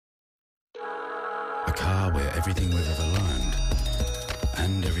A car where everything we've ever learned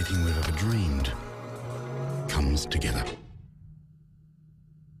and everything we've ever dreamed comes together.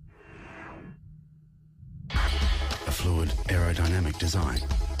 A fluid aerodynamic design,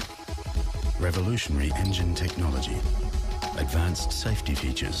 revolutionary engine technology, advanced safety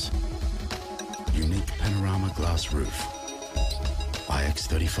features, unique panorama glass roof.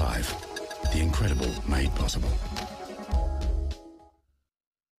 iX35, the incredible made possible.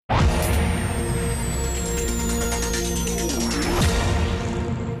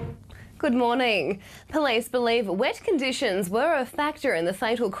 Good morning. Police believe wet conditions were a factor in the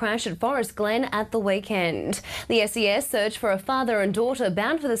fatal crash at Forest Glen at the weekend. The SES search for a father and daughter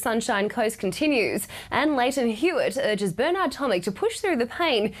bound for the Sunshine Coast continues, and Leighton Hewitt urges Bernard Tomic to push through the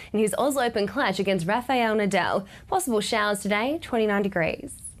pain in his Oz Open clash against Rafael Nadal. Possible showers today, 29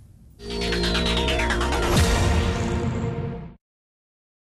 degrees.